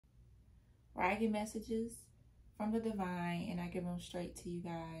where I get messages from the divine and I give them straight to you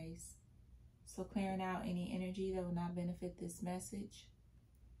guys. So clearing out any energy that will not benefit this message.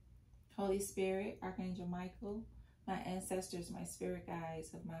 Holy Spirit, Archangel Michael, my ancestors, my spirit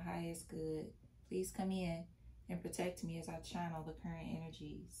guides of my highest good, please come in and protect me as I channel the current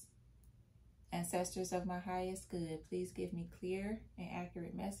energies. Ancestors of my highest good, please give me clear and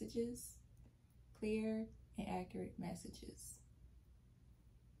accurate messages. Clear and accurate messages.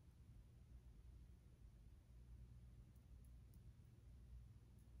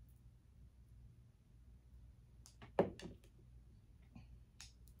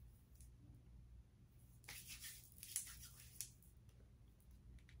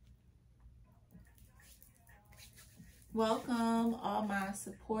 Welcome all my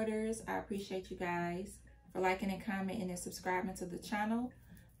supporters. I appreciate you guys for liking and commenting and subscribing to the channel.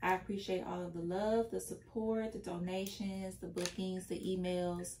 I appreciate all of the love, the support, the donations, the bookings, the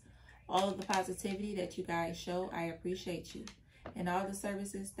emails, all of the positivity that you guys show. I appreciate you. And all the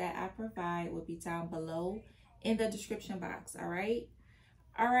services that I provide will be down below in the description box. All right.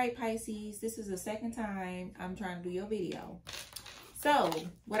 All right, Pisces, this is the second time I'm trying to do your video. So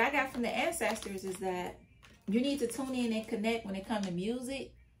what I got from the ancestors is that you need to tune in and connect when it comes to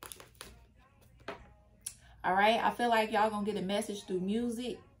music. All right. I feel like y'all gonna get a message through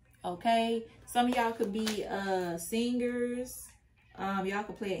music. Okay. Some of y'all could be singers. Y'all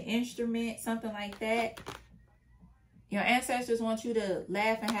could play an instrument, something like that. Your ancestors want you to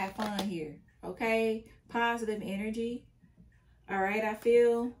laugh and have fun here. Okay. Positive energy. All right. I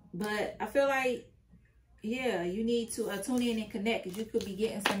feel like, yeah, you need to tune in and connect, because you could be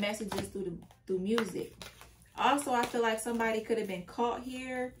getting some messages through music. Also, I feel like somebody could have been caught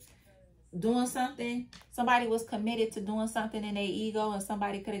here doing something. Somebody was committed to doing something in their ego, and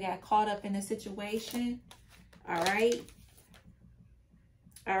somebody could have got caught up in the situation. All right.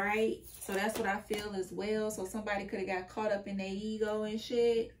 All right. So that's what I feel as well. So somebody could have got caught up in their ego and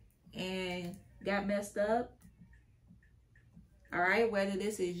shit and got messed up. All right. Whether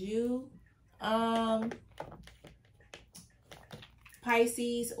this is you,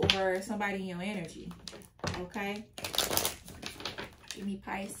 Pisces, or somebody in your energy. Okay. Give me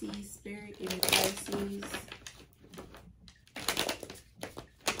Pisces, Spirit. Give me Pisces.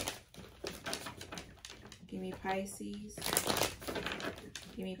 Give me Pisces.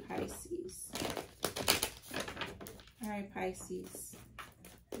 Give me Pisces. All right, Pisces.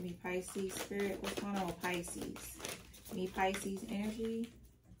 Give me Pisces, Spirit. What's going on with Pisces? Give me Pisces energy.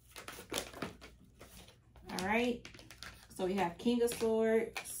 All right. So we have King of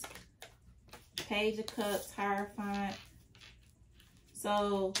Swords, Page of Cups, Hierophant.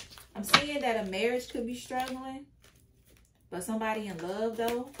 So I'm seeing that a marriage could be struggling, but somebody in love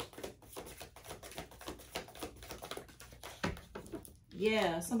though.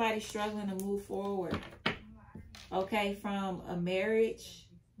 Yeah, somebody's struggling to move forward. Okay, from a marriage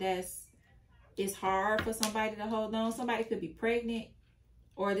it's hard for somebody to hold on. Somebody could be pregnant,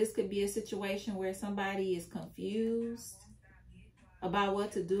 or this could be a situation where somebody is confused about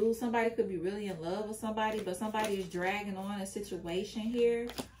what to do. Somebody could be really in love with somebody, but somebody is dragging on a situation here.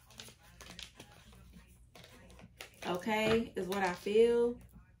 Okay, is what I feel.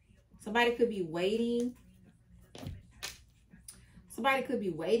 Somebody could be waiting. Somebody could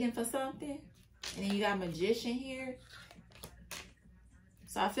be waiting for something. And then you got Magician here.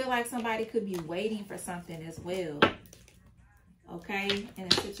 So I feel like somebody could be waiting for something as well. Okay, in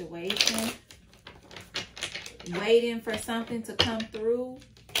a situation. Waiting for something to come through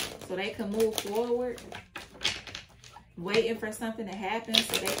so they can move forward. Waiting for something to happen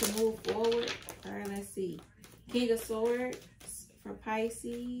so they can move forward. All right, let's see. King of Swords for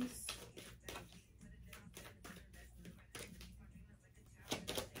Pisces.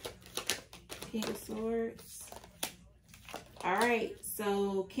 King of Swords. All right,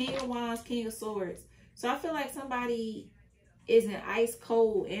 so King of Wands, King of Swords. So I feel like somebody is in ice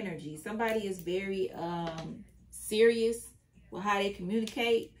cold energy. Somebody is very serious with how they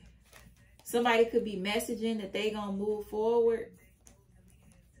communicate. Somebody could be messaging that they gonna move forward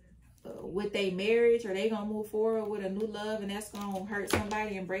with their marriage, or they gonna move forward with a new love, and that's gonna hurt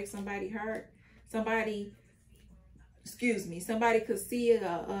somebody and break somebody's heart. Somebody, excuse me, somebody could see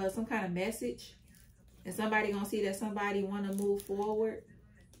some kind of message, and somebody gonna see that somebody want to move forward,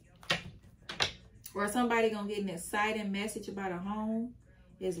 or somebody gonna get an exciting message about a home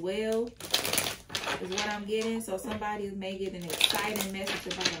as well, is what I'm getting. So somebody may get an exciting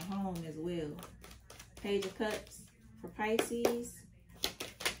message about a home as well. Page of Cups for Pisces.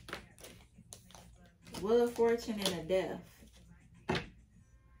 Wheel of Fortune and a Death.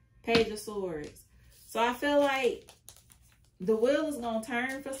 Page of Swords. So I feel like the wheel is going to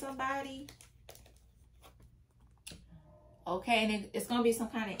turn for somebody, Okay, and it's going to be some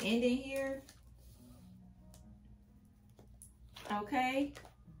kind of ending here. Okay.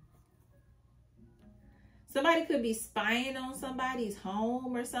 Somebody could be spying on somebody's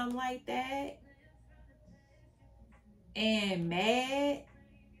home or something like that. And mad.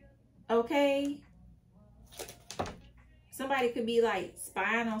 Okay. Somebody could be like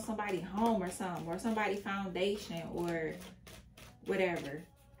spying on somebody's home or something. Or somebody's foundation or whatever.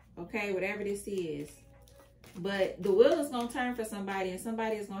 Okay, whatever this is. But the wheel is going to turn for somebody. And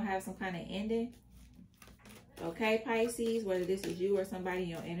somebody is going to have some kind of ending. Okay, Pisces. Whether this is you or somebody in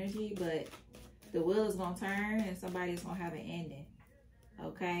your energy. But the wheel is going to turn and somebody is going to have an ending.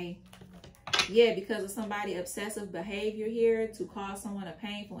 Okay. Yeah, because of somebody obsessive behavior here to cause someone a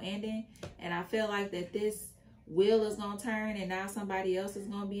painful ending. And I feel like that this wheel is going to turn and now somebody else is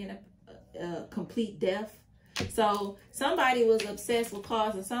going to be in a complete death. So somebody was obsessed with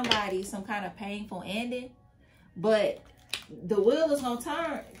causing somebody some kind of painful ending. But the wheel is going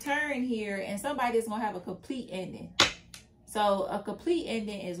to turn here and somebody is going to have a complete ending. So a complete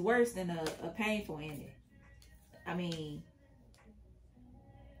ending is worse than a painful ending. I mean,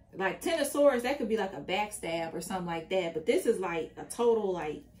 like Ten of Swords, that could be like a backstab or something like that. But this is like a total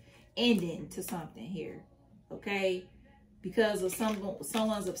like ending to something here. Okay? Because of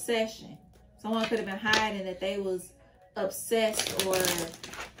someone's obsession. Someone could have been hiding that they was obsessed or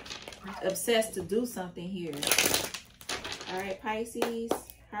obsessed to do something here. All right, Pisces.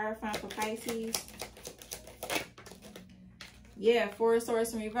 Hierophant for Pisces. Yeah, Four of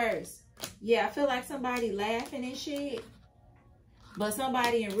Swords in reverse. Yeah, I feel like somebody laughing and shit. But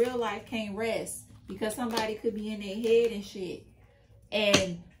somebody in real life can't rest. Because somebody could be in their head and shit.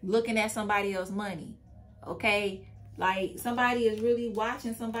 And looking at somebody else's money. Okay? Like, somebody is really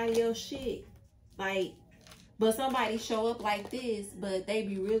watching somebody else's shit. Like, but somebody show up like this. But they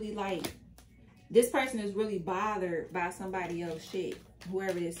be really like, this person is really bothered by somebody else's shit.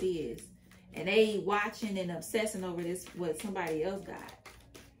 Whoever this is. And they watching and obsessing over this, what somebody else got.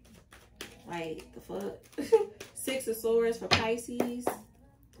 Like, the fuck? Six of Swords for Pisces.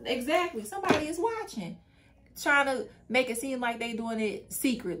 Exactly. Somebody is watching. Trying to make it seem like they doing it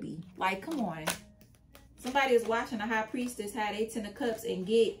secretly. Like, come on. Somebody is watching the High Priestess have they 10 of Cups and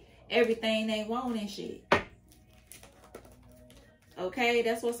get everything they want and shit. Okay?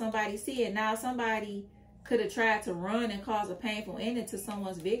 That's what somebody seeing. Now, somebody could have tried to run and cause a painful ending to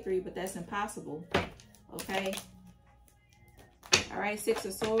someone's victory, but that's impossible. Okay? All right, Six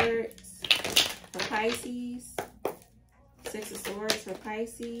of Swords for Pisces. Six of Swords for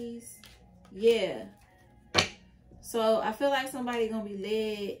Pisces. Yeah. So, I feel like somebody going to be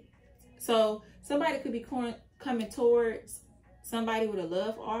led. So, somebody could be coming towards somebody with a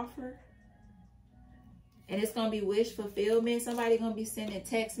love offer. And it's going to be wish fulfillment. Somebody going to be sending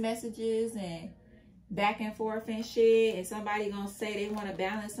text messages and back and forth and shit, and somebody gonna say they want to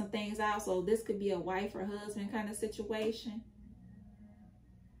balance some things out. So this could be a wife or husband kind of situation.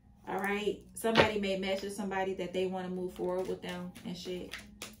 All right, somebody may message somebody that they want to move forward with them and shit.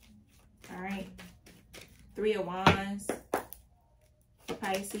 All right, Three of Wands for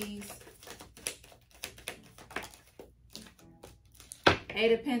Pisces.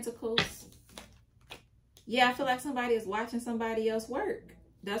 Eight of Pentacles. Yeah, I feel like somebody is watching somebody else work.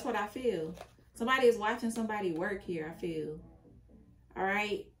 That's what I feel. Somebody is watching somebody work here, I feel. All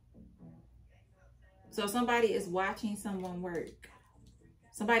right. So somebody is watching someone work.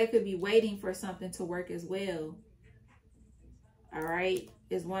 Somebody could be waiting for something to work as well. All right.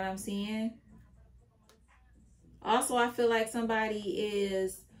 Is what I'm seeing. Also, I feel like somebody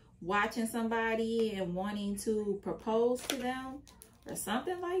is watching somebody and wanting to propose to them or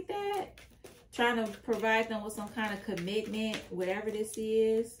something like that. Trying to provide them with some kind of commitment, whatever this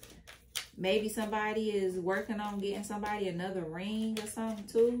is. Maybe somebody is working on getting somebody another ring or something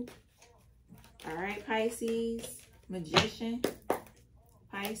too. All right, Pisces. Magician.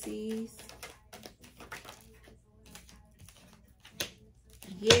 Pisces.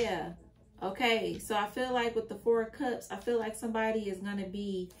 Yeah. Okay, so I feel like with the Four of Cups, I feel like somebody is going to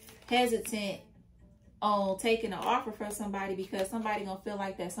be hesitant on taking an offer from somebody because somebody going to feel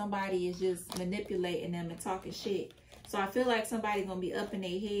like that somebody is just manipulating them and talking shit. So I feel like somebody's going to be up in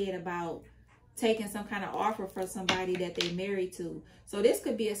their head about taking some kind of offer for somebody that they married to. So this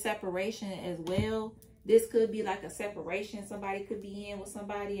could be a separation as well. This could be like a separation somebody could be in with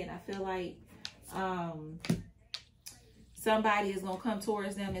somebody. And I feel like somebody is going to come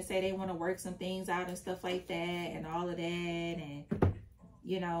towards them and say they want to work some things out and stuff like that and all of that. And,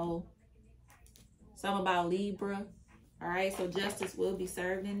 you know, something about Libra. All right, so justice will be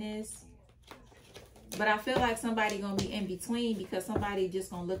served in this. But I feel like somebody going to be in between because somebody just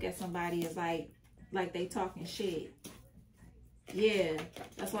going to look at somebody as like they talking shit. Yeah,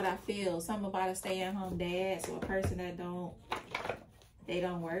 that's what I feel. Something about a stay-at-home dad, so a person that they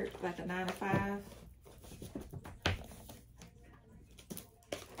don't work, like a 9 to 5.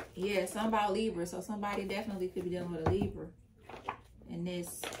 Yeah, something about Libra, so somebody definitely could be dealing with a Libra in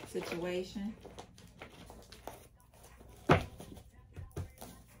this situation. All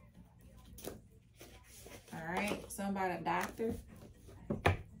right, something about a doctor.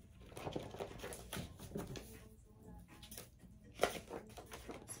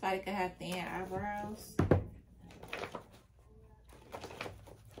 Somebody could have thin eyebrows.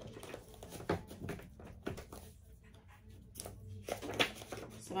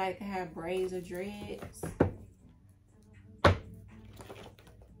 Somebody could have braids or dreads.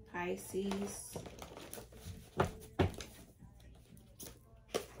 Pisces.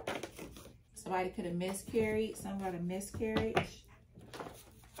 Somebody could have miscarried. Somebody miscarriage.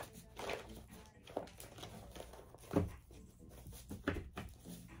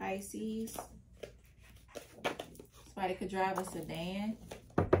 Pisces. Somebody could drive a sedan.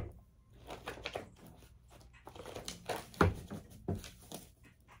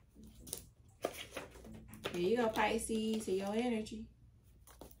 Here you go, Pisces, to your energy.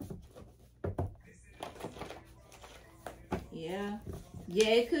 Yeah. Yeah,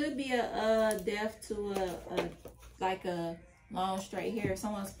 it could be a death to like a long straight hair. If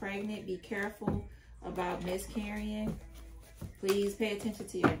someone's pregnant, be careful about miscarrying. Please pay attention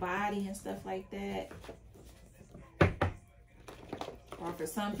to your body and stuff like that. Or for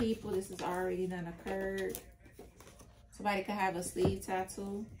some people, this has already done occurred. Somebody could have a sleeve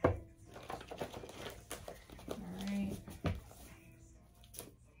tattoo. Alright.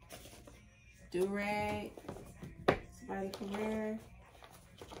 Do-rag. Somebody could wear.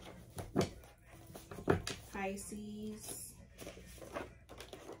 Pisces.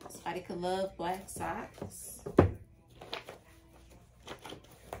 Somebody could love black socks.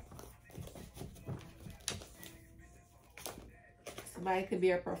 Somebody could be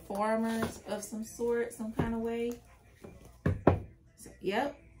a performer of some sort, some kind of way. So,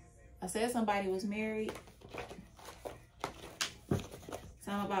 yep. I said somebody was married.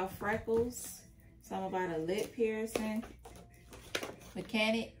 Something about freckles. Something about a lip piercing.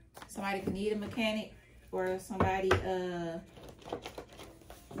 Mechanic. Somebody could need a mechanic. Or somebody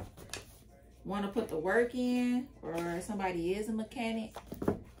want to put the work in. Or somebody is a mechanic.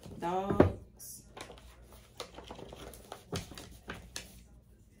 Dogs.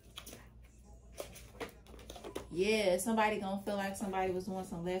 Yeah, somebody gonna feel like somebody was doing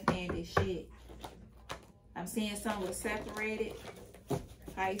some left-handed shit. I'm seeing something was separated.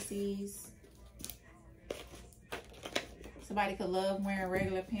 Pisces. Somebody could love wearing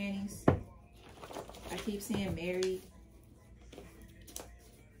regular panties. I keep seeing married.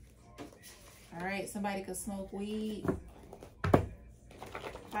 All right, somebody could smoke weed.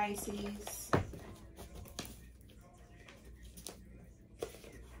 Pisces.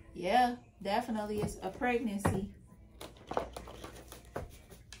 Yeah, definitely it's a pregnancy. That's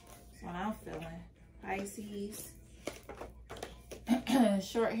what I'm feeling. Pisces.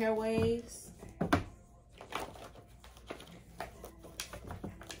 Short hair waves.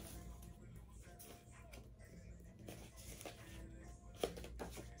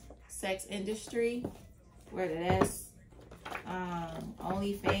 Sex industry, whether that's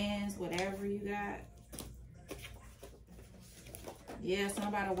OnlyFans, whatever you got. Yeah, something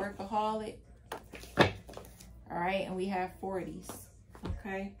about a workaholic. All right, and we have 40s.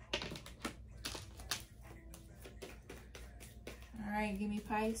 Okay. All right, give me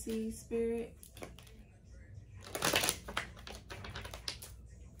Pisces, Spirit.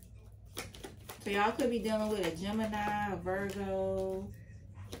 So y'all could be dealing with a Gemini, a Virgo,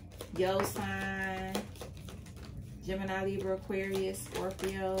 Yo sign, Gemini, Libra, Aquarius,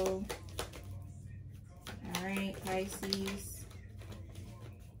 Scorpio. All right, Pisces.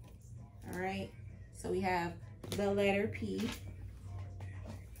 All right, so we have the letter P.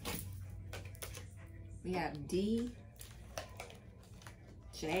 We have D,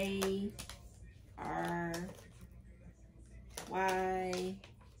 J, R, Y,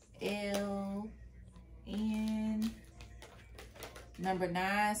 L, N. Number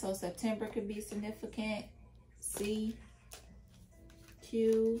 9, so September could be significant. C,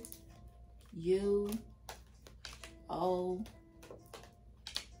 Q, U, O,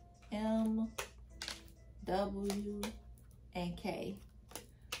 M, W, and K.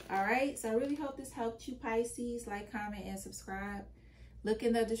 All right, so I really hope this helped you, Pisces. Like, comment, and subscribe. Look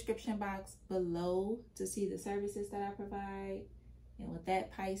in the description box below to see the services that I provide. And with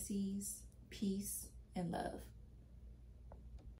that, Pisces, peace and love.